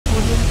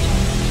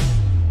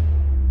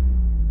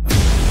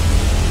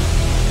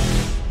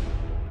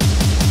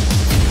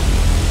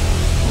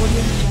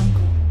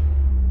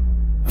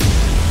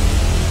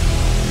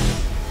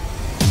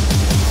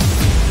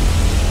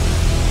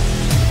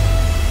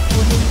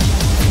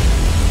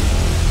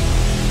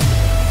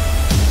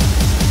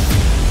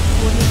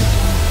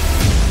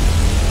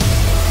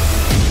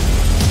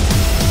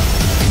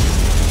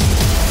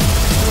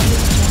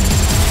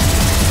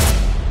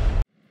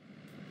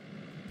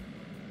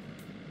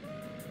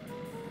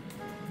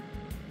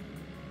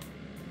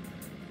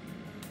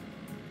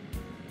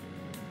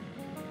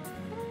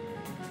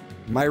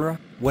Myra,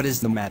 what is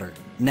the matter?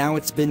 Now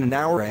it's been an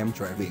hour I am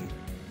driving.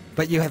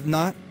 But you have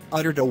not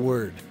uttered a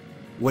word.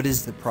 What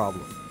is the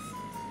problem?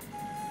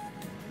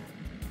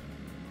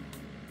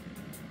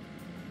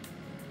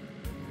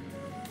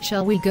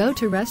 Shall we go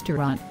to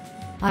restaurant?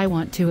 I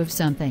want to have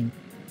something.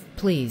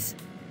 Please.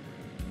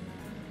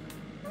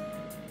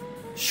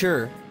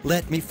 Sure,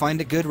 let me find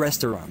a good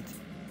restaurant.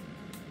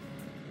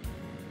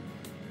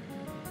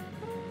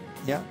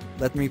 Yeah,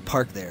 let me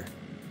park there.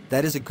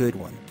 That is a good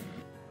one.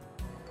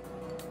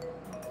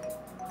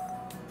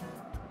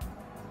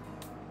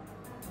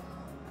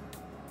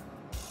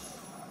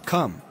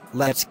 Come,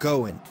 let's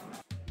go in.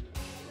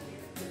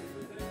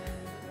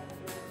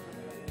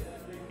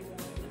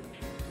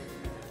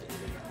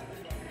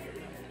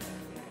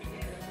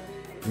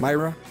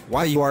 Myra,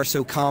 why you are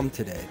so calm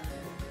today?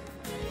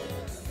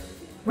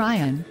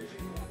 Ryan.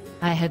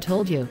 I had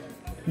told you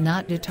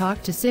not to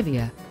talk to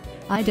Sylvia.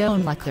 I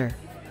don't like her.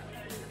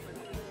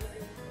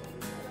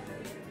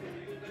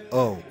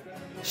 Oh,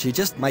 she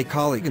just my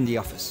colleague in the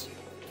office.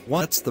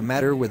 What's the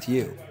matter with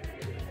you?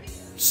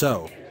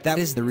 So, that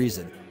is the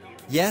reason.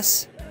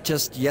 Yes,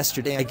 just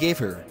yesterday I gave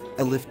her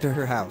a lift to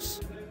her house.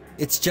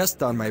 It's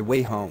just on my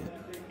way home.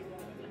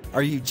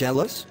 Are you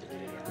jealous?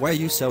 Why are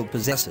you so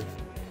possessive?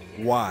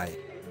 Why?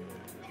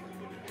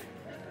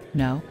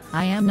 No,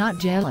 I am not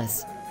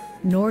jealous.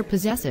 Nor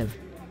possessive.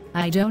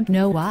 I don't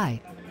know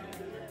why.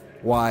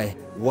 Why?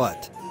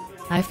 What?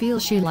 I feel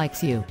she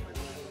likes you.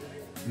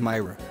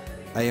 Myra,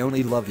 I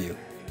only love you.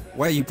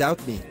 Why you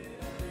doubt me?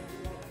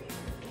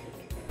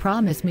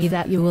 Promise me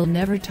that you will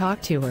never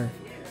talk to her.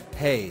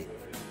 Hey,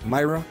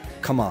 Myra,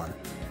 come on.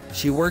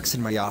 She works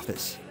in my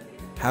office.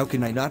 How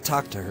can I not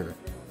talk to her?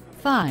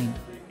 Fine.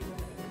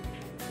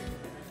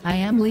 I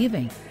am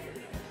leaving.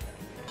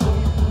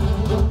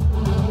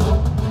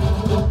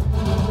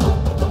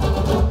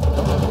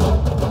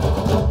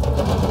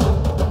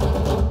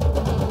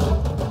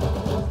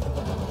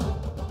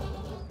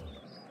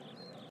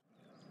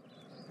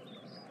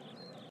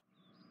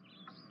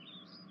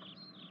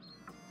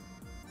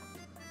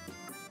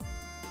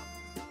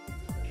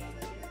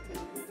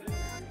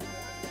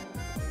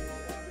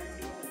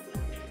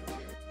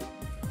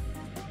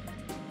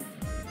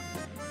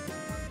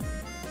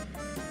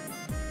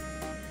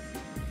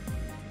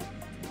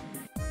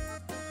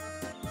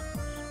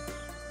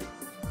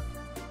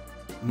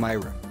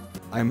 Myra,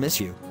 I miss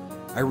you.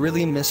 I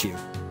really miss you.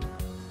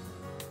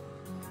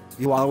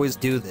 You always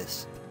do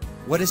this.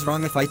 What is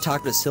wrong if I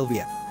talk to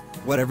Sylvia?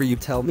 Whatever you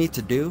tell me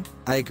to do,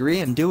 I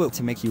agree and do it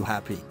to make you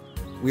happy.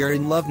 We are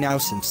in love now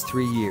since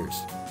 3 years.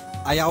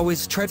 I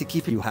always try to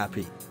keep you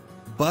happy.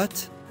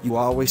 But, you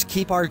always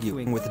keep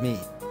arguing with me.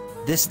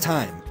 This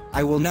time,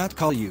 I will not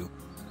call you.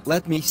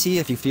 Let me see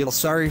if you feel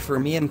sorry for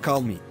me and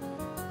call me.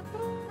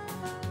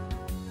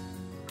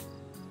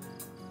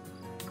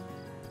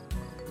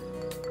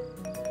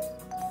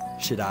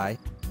 Should I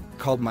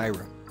call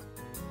Myra?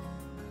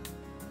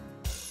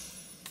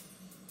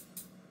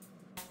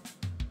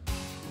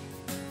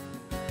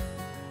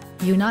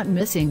 You not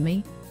missing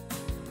me?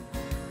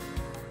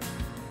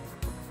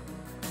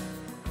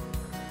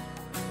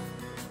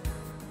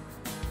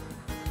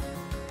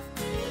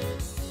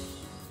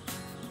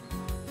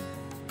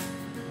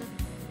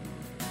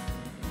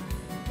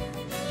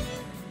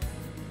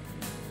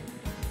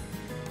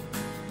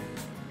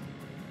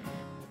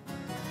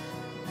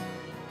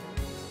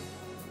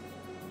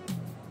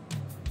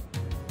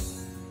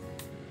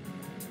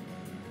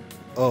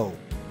 Oh,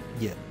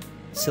 yeah,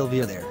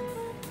 Sylvia there.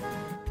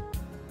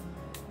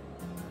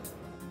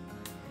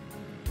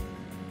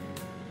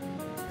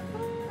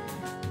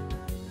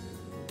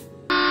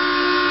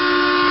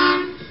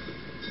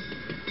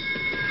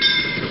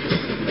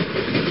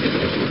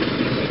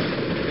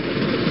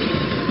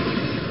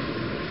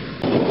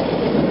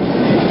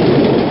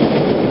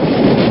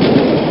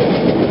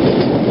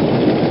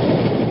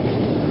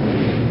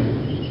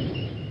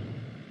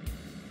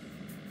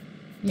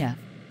 Yeah.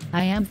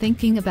 I am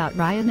thinking about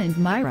Ryan and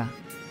Myra.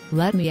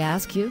 Let me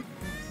ask you.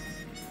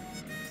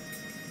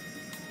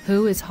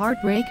 Who is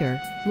heartbreaker,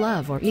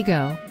 love or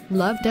ego?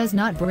 Love does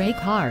not break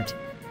heart.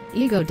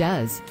 Ego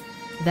does.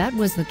 That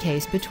was the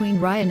case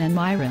between Ryan and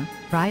Myra.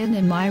 Ryan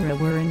and Myra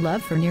were in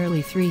love for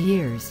nearly 3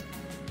 years.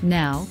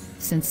 Now,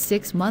 since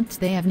 6 months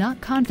they have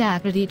not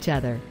contacted each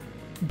other.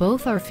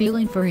 Both are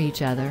feeling for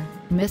each other,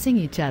 missing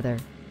each other,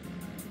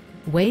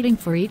 waiting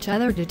for each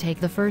other to take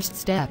the first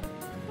step.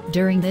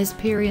 During this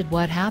period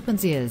what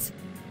happens is,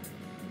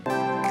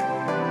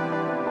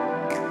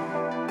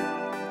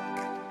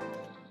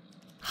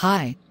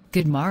 hi,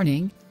 good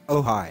morning.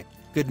 Oh hi,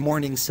 good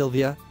morning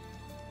Sylvia.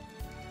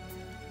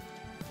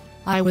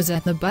 I was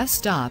at the bus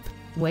stop,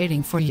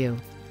 waiting for you.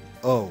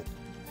 Oh,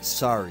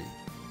 sorry.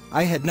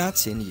 I had not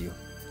seen you.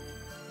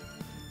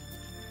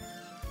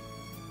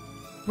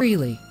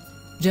 Really?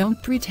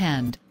 Don't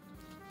pretend.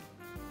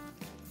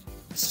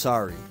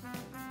 Sorry.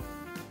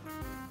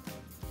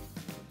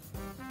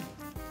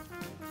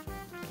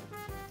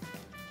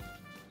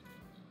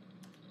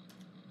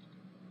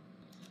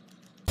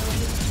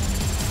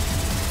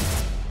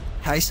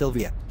 Hi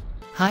Sylvia.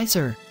 Hi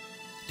sir.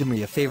 Do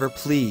me a favor,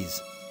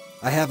 please.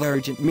 I have an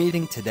urgent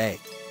meeting today.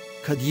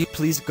 Could you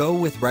please go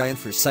with Ryan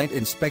for site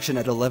inspection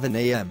at 11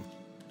 a.m.?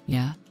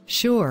 Yeah,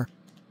 sure.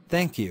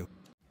 Thank you.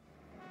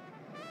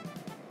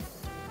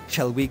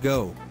 Shall we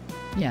go?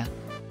 Yeah.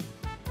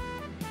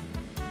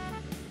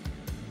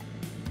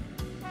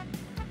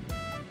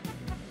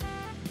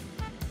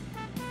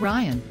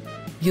 Ryan,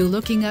 you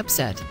looking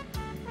upset?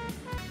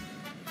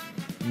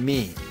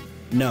 Me?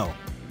 No,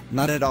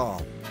 not at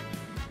all.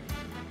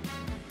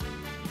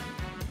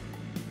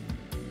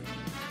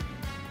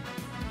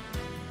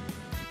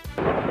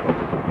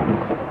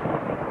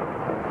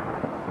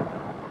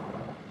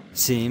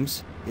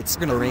 Seems it's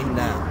gonna rain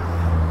now.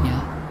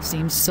 Yeah,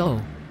 seems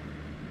so.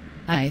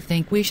 I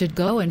think we should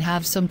go and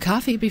have some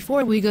coffee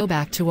before we go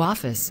back to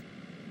office.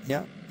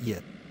 Yeah,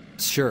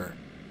 sure.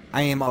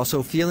 I am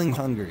also feeling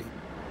hungry.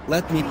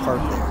 Let me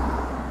park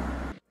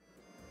there.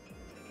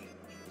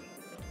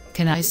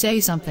 Can I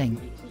say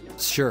something?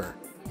 Sure.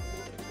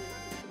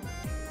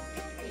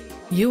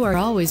 You are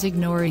always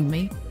ignoring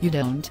me. You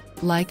don't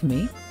like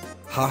me?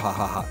 Ha ha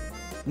ha ha.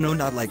 No,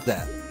 not like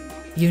that.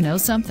 You know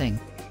something?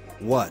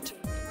 What?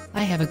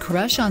 I have a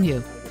crush on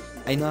you.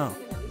 I know.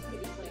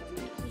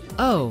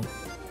 Oh,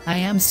 I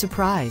am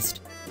surprised.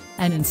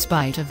 And in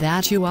spite of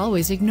that, you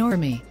always ignore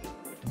me.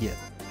 Yeah.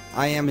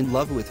 I am in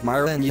love with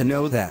Myra and you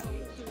know that.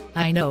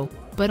 I know,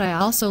 but I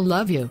also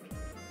love you.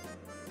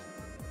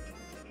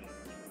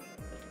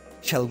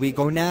 Shall we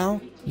go now?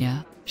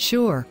 Yeah,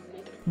 sure.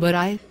 But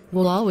I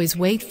will always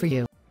wait for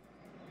you.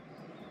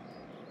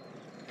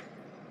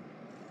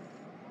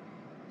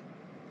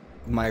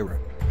 Myra,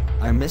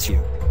 I miss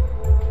you.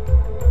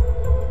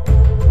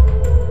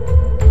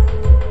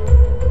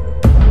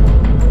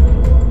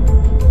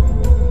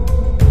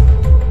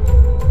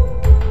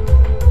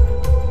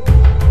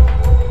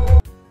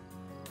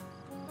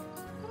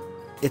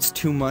 It's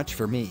too much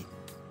for me.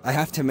 I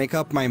have to make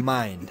up my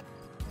mind.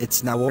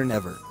 It's now or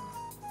never.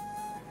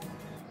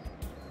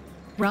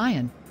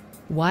 Ryan,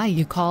 why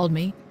you called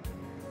me?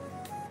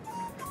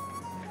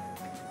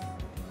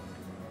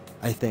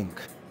 I think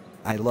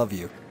I love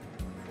you.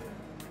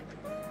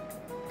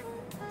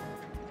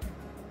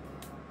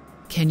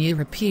 Can you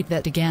repeat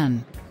that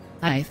again?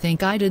 I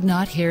think I did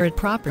not hear it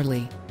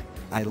properly.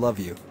 I love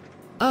you.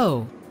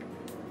 Oh.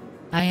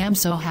 I am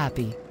so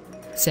happy.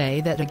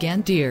 Say that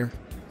again, dear.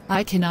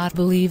 I cannot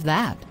believe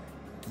that.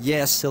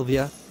 Yes,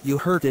 Sylvia, you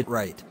heard it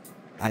right.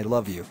 I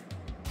love you.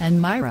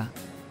 And Myra?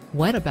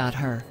 What about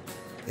her?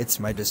 It's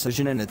my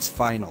decision and it's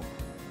final.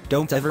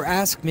 Don't ever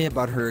ask me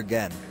about her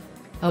again.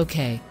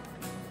 Okay.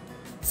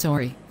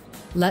 Sorry.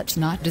 Let's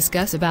not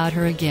discuss about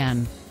her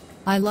again.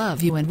 I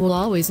love you and will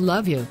always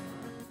love you.